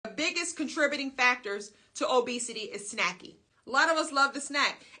biggest contributing factors to obesity is snacking. A lot of us love to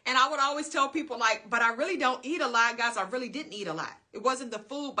snack. And I would always tell people like, but I really don't eat a lot, guys. I really didn't eat a lot. It wasn't the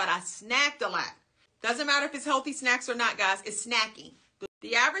food, but I snacked a lot. Doesn't matter if it's healthy snacks or not, guys. It's snacking.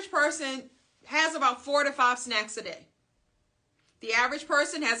 The average person has about 4 to 5 snacks a day. The average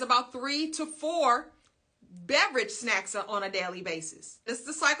person has about 3 to 4 beverage snacks on a daily basis. This is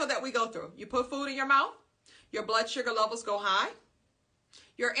the cycle that we go through. You put food in your mouth, your blood sugar levels go high.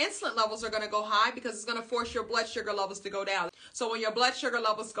 Your insulin levels are going to go high because it's going to force your blood sugar levels to go down. So when your blood sugar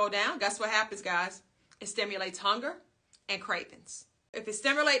levels go down, guess what happens, guys? It stimulates hunger and cravings. If it's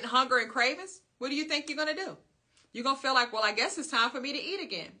stimulating hunger and cravings, what do you think you're going to do? You're going to feel like, well, I guess it's time for me to eat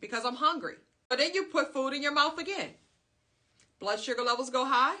again because I'm hungry. But then you put food in your mouth again. Blood sugar levels go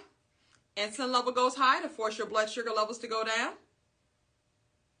high. Insulin level goes high to force your blood sugar levels to go down.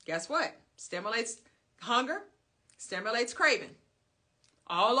 Guess what? Stimulates hunger, stimulates craving.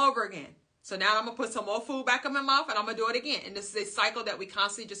 All over again. So now I'm going to put some more food back in my mouth and I'm going to do it again. And this is a cycle that we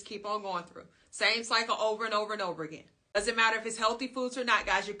constantly just keep on going through. Same cycle over and over and over again. Doesn't matter if it's healthy foods or not,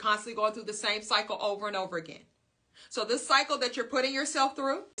 guys. You're constantly going through the same cycle over and over again. So this cycle that you're putting yourself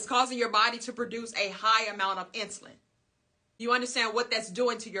through is causing your body to produce a high amount of insulin. You understand what that's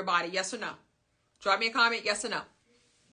doing to your body, yes or no? Drop me a comment, yes or no.